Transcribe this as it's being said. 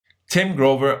Tim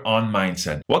Grover on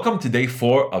Mindset. Welcome to day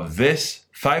 4 of this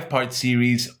 5-part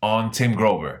series on Tim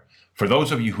Grover. For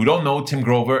those of you who don't know, Tim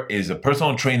Grover is a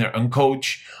personal trainer and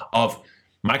coach of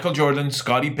Michael Jordan,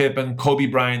 Scottie Pippen, Kobe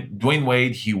Bryant, Dwayne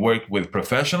Wade. He worked with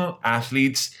professional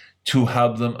athletes to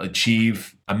help them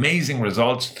achieve amazing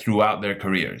results throughout their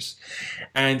careers.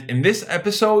 And in this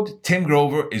episode, Tim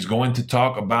Grover is going to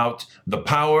talk about the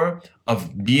power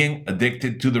of being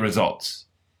addicted to the results.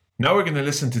 Now we're going to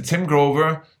listen to Tim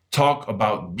Grover talk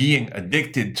about being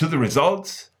addicted to the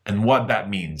results and what that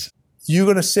means. You're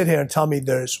going to sit here and tell me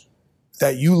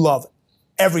that you love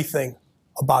everything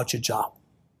about your job.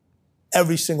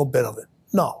 Every single bit of it.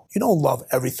 No, you don't love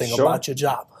everything about your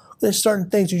job. There's certain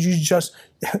things you just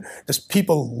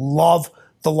people love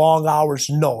the long hours.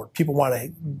 No, people want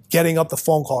to getting up the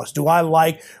phone calls. Do I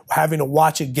like having to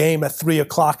watch a game at 3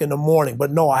 o'clock in the morning?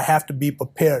 But no, I have to be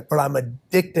prepared. But I'm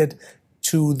addicted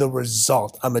to the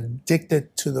result. I'm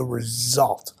addicted to the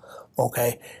result.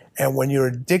 Okay? And when you're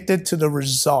addicted to the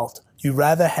result, you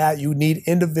need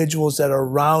individuals that are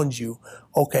around you,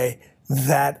 okay,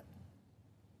 that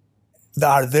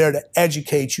are there to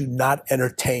educate you, not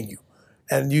entertain you.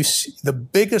 And you see, the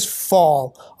biggest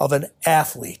fall of an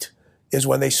athlete is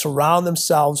when they surround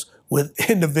themselves with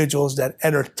individuals that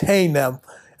entertain them,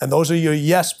 and those are your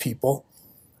yes people,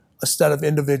 instead of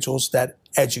individuals that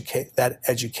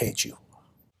educate you.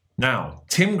 Now,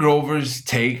 Tim Grover's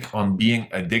take on being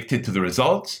addicted to the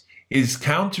results is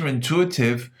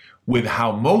counterintuitive with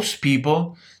how most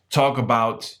people talk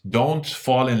about don't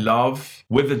fall in love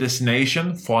with the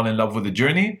destination, fall in love with the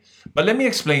journey. But let me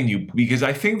explain you, because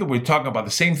I think that we're talking about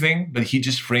the same thing, but he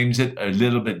just frames it a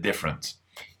little bit different.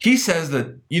 He says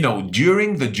that,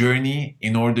 during the journey,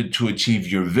 in order to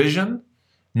achieve your vision,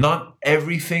 not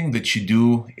everything that you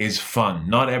do is fun.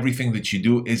 Not everything that you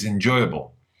do is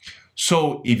enjoyable.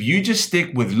 So if you just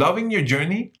stick with loving your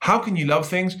journey, how can you love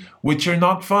things which are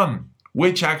not fun,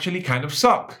 which actually kind of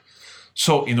suck?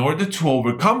 So in order to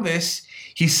overcome this,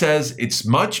 he says it's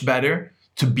much better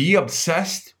to be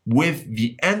obsessed with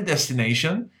the end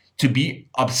destination, to be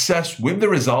obsessed with the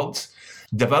results,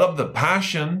 develop the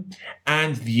passion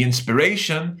and the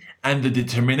inspiration and the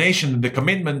determination and the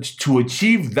commitment to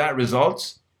achieve that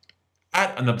results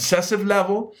at an obsessive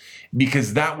level,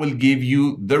 because that will give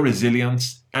you the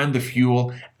resilience and the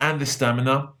fuel and the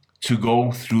stamina to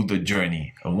go through the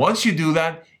journey. And once you do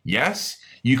that, yes,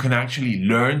 you can actually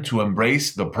learn to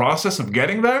embrace the process of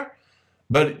getting there,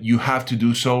 but you have to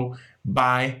do so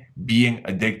by being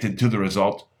addicted to the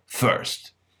result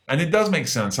first. And it does make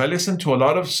sense. I listen to a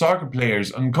lot of soccer players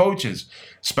and coaches,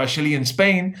 especially in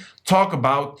Spain, talk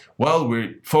about,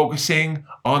 we're focusing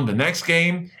on the next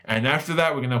game, and after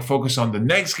that, we're going to focus on the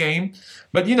next game.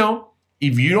 But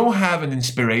if you don't have an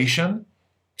inspiration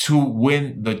to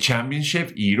win the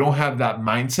championship, you don't have that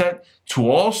mindset to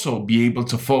also be able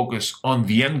to focus on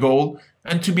the end goal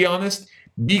and, to be honest,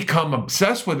 become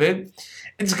obsessed with it,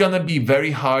 it's going to be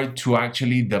very hard to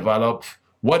actually develop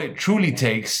what it truly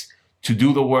takes to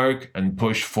do the work and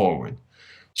push forward.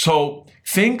 So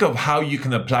think of how you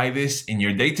can apply this in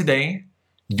your day-to-day.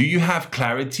 Do you have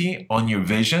clarity on your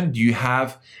vision? Do you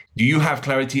have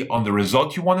clarity on the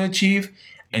result you want to achieve?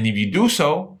 And if you do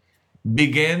so,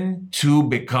 begin to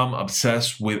become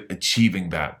obsessed with achieving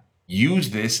that.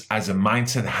 Use this as a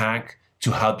mindset hack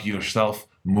to help yourself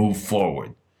move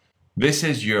forward. This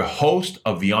is your host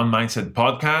of the On Mindset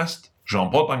podcast,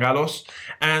 Jean-Paul Pangalos,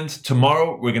 and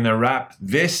tomorrow we're going to wrap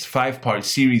this 5-part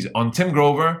series on Tim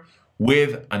Grover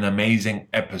with an amazing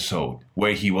episode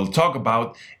where he will talk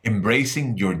about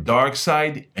embracing your dark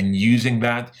side and using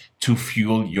that to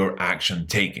fuel your action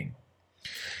taking.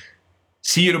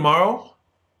 See you tomorrow.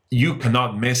 You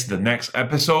cannot miss the next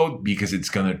episode because it's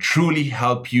going to truly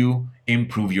help you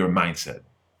improve your mindset.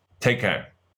 Take care.